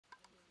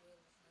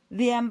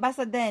The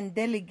ambassador and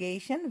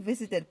delegation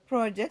visited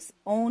projects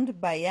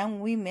owned by young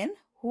women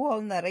who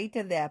all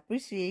narrated their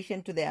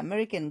appreciation to the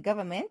American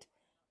government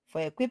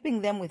for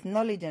equipping them with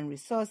knowledge and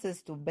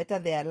resources to better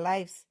their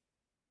lives.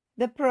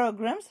 The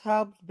programs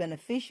helped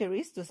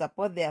beneficiaries to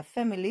support their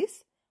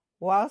families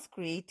whilst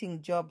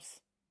creating jobs.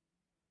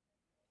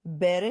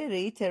 Berry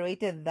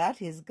reiterated that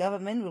his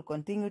government will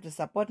continue to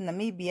support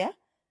Namibia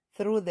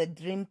through the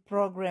DREAM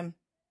program.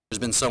 There's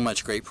been so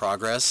much great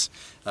progress.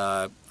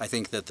 I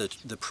think that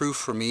the proof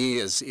for me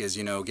is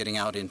getting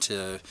out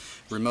into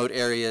remote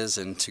areas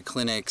and to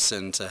clinics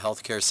and to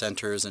healthcare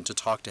centers and to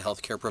talk to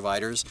healthcare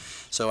providers,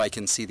 so I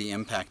can see the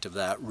impact of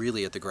that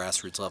really at the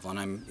grassroots level. And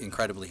I'm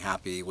incredibly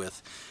happy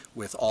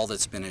with all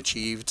that's been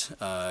achieved,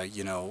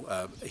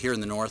 here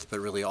in the north, but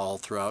really all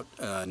throughout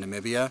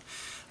Namibia,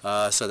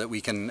 so that we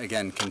can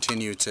again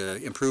continue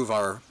to improve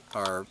our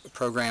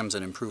programs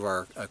and improve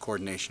our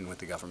coordination with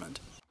the government.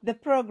 The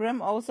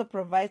program also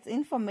provides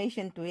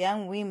information to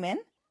young women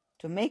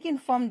to make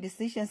informed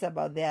decisions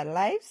about their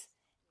lives,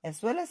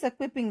 as well as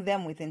equipping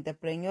them with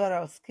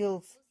entrepreneurial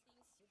skills.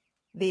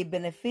 The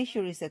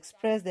beneficiaries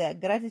expressed their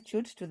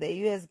gratitude to the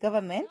U.S.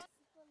 government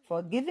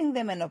for giving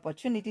them an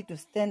opportunity to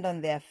stand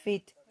on their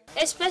feet.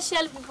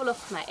 Especially people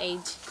of my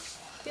age,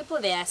 people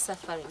they are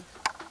suffering.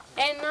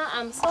 And now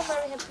I'm so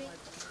very happy.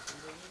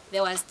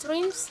 There was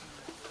dreams,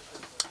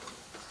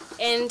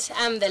 and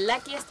I'm the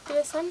luckiest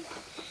person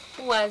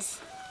who was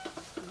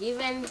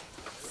given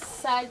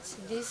such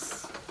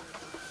this.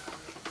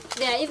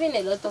 There are even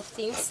a lot of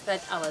things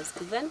that I was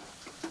given.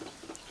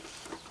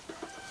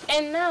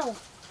 And now,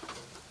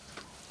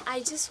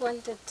 I just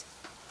wanted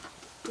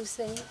to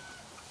say,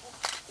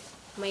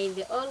 may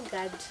the all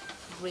God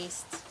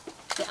rest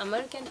the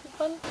American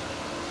people.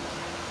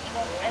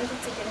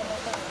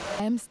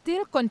 I am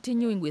still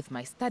continuing with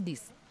my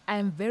studies. I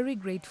am very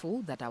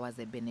grateful that I was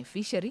a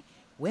beneficiary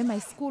where my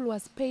school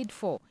was paid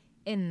for,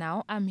 and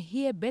now I'm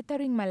here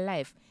bettering my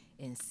life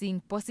and seeing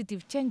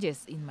positive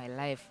changes in my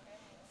life.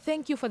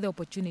 Thank you for the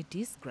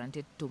opportunities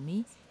granted to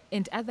me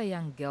and other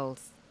young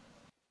girls.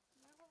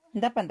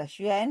 Ndapanda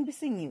Shua,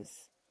 NBC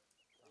News.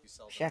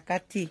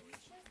 Shakati.